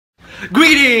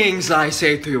Greetings, I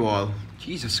say to you all.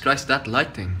 Jesus Christ, that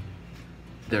lighting.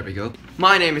 There we go.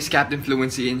 My name is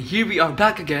Cptfluency and here we are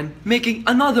back again making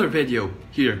another video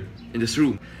here in this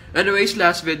room. Anyways,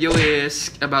 last video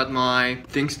is about my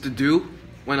things to do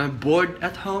when I'm bored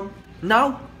at home.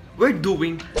 Now, we're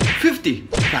doing 50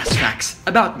 fast facts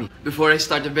about me. Before I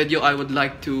start the video, I would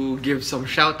like to give some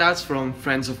shoutouts from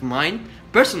friends of mine,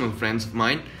 personal friends of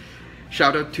mine.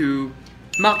 Shout out to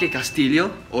Maki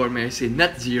Castillo, or may I say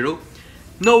Net Zero,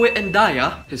 Noe and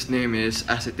Daya, his name is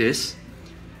as it is,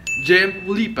 Jem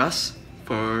Hulipas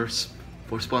for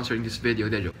sponsoring this video.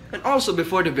 And also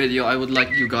before the video, I would like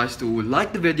you guys to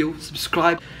like the video,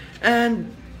 subscribe,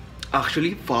 and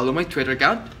actually follow my Twitter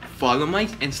account, follow my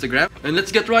Instagram, and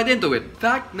let's get right into it.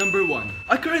 Fact number 1.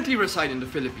 I currently reside in the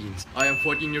Philippines. I am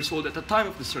 14 years old at the time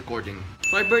of this recording.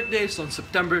 My birthday is on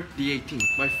September the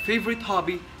 18th. My favorite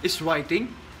hobby is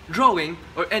writing, drawing,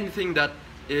 or anything that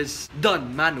is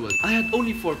done manually. I had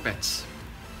only 4 pets,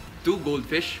 2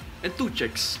 goldfish and 2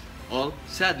 chicks, all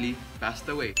sadly passed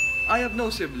away. I have no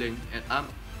sibling and I'm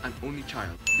an only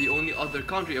child. The only other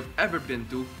country I've ever been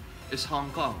to is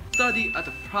Hong Kong. Study at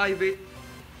a private,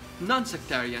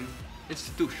 non-sectarian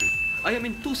institution. I am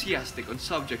enthusiastic on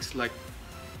subjects like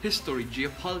history,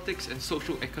 geopolitics, and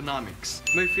socio-economics.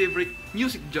 My favorite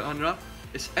music genre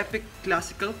is epic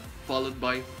classical, followed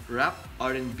by rap,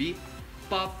 R&B,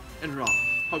 pop, and rock.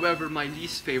 However, my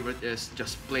least favorite is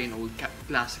just plain old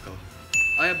classical.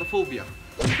 I have a phobia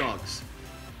on dogs,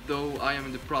 though I am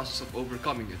in the process of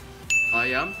overcoming it. I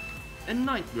am in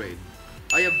 9th grade.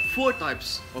 I have 4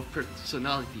 types of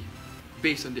personality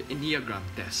based on the Enneagram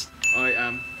test. I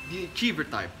am the achiever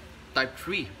type, type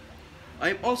 3. I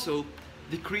am also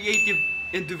the creative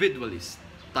individualist,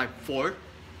 type 4.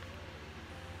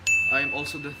 I am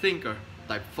also the thinker,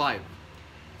 type 5.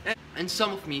 And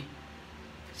some of me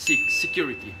seek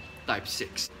security, type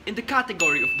 6. In the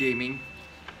category of gaming,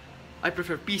 I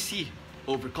prefer PC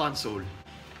over console.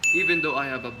 Even though I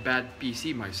have a bad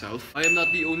PC myself, I am not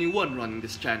the only one running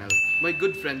this channel. My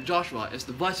good friend Joshua is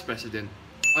the vice president.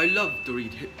 I love to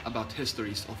read about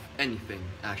histories of anything,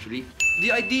 actually.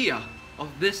 The idea of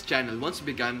this channel once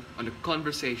began on a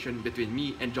conversation between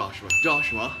me and Joshua.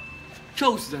 Joshua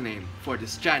chose the name for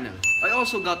this channel. I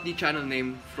also got the channel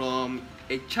name from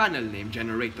a channel name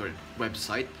generator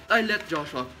website. I let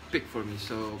Joshua pick for me,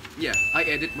 so yeah, I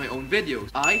edit my own videos.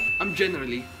 I am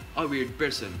generally a weird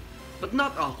person, but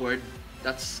not awkward.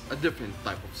 That's a different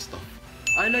type of stuff.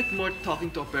 I like more talking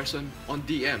to a person on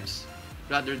DMs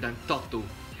rather than talk to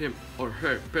him or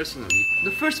her personally.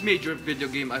 The first major video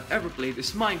game I've ever played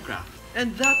is Minecraft,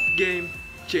 and that game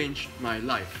changed my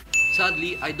life.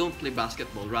 Sadly, I don't play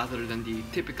basketball rather than the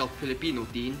typical Filipino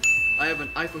teen. I have an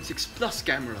iPhone 6 Plus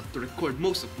camera to record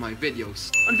most of my videos.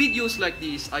 On videos like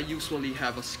these, I usually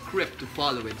have a script to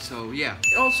follow it, so yeah.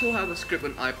 I also have a script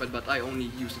on iPad, but I only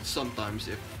use it sometimes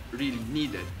if really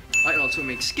needed. I also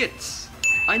make skits.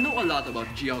 I know a lot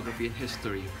about geography and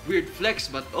history. Weird flex,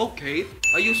 but okay.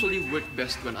 I usually work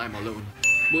best when I'm alone.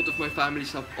 Both of my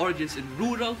families have origins in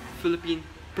rural Philippine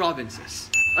provinces.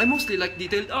 I mostly like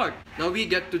detailed art. Now we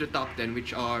get to the top 10,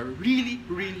 which are really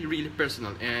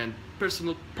personal and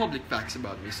personal public facts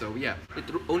about me. So yeah, it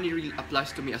only really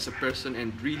applies to me as a person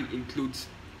and really includes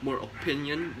more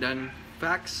opinion than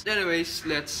facts. Anyways,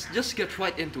 let's just get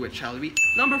right into it, shall we?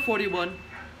 Number 41,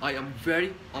 I am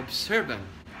very observant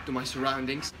to my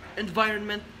surroundings,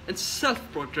 environment, and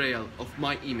self-portrayal of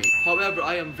my image. However,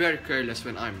 I am very careless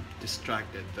when I'm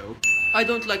distracted though. I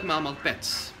don't like mammal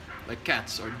pets, like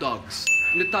cats or dogs.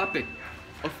 In the topic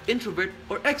of introvert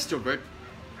or extrovert,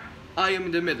 I am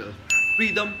in the middle.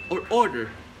 Freedom or order,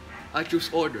 I choose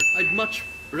order. I'd much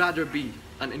rather be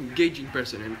an engaging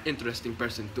person and interesting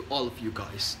person to all of you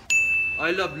guys.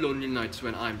 I love lonely nights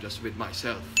when I'm just with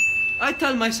myself. I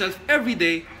tell myself every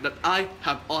day that I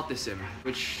have autism,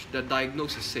 which the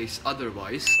diagnosis says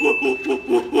otherwise.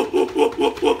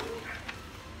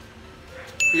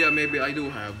 Yeah, maybe I do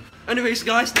have. Anyways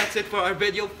guys, that's it for our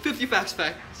video. 50 facts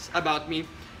about me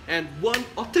and 1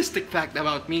 autistic fact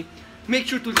about me. Make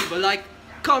sure to leave a like,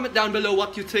 comment down below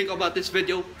what you think about this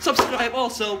video, subscribe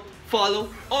also, follow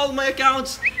all my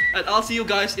accounts, and I'll see you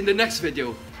guys in the next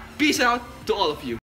video. Peace out to all of you.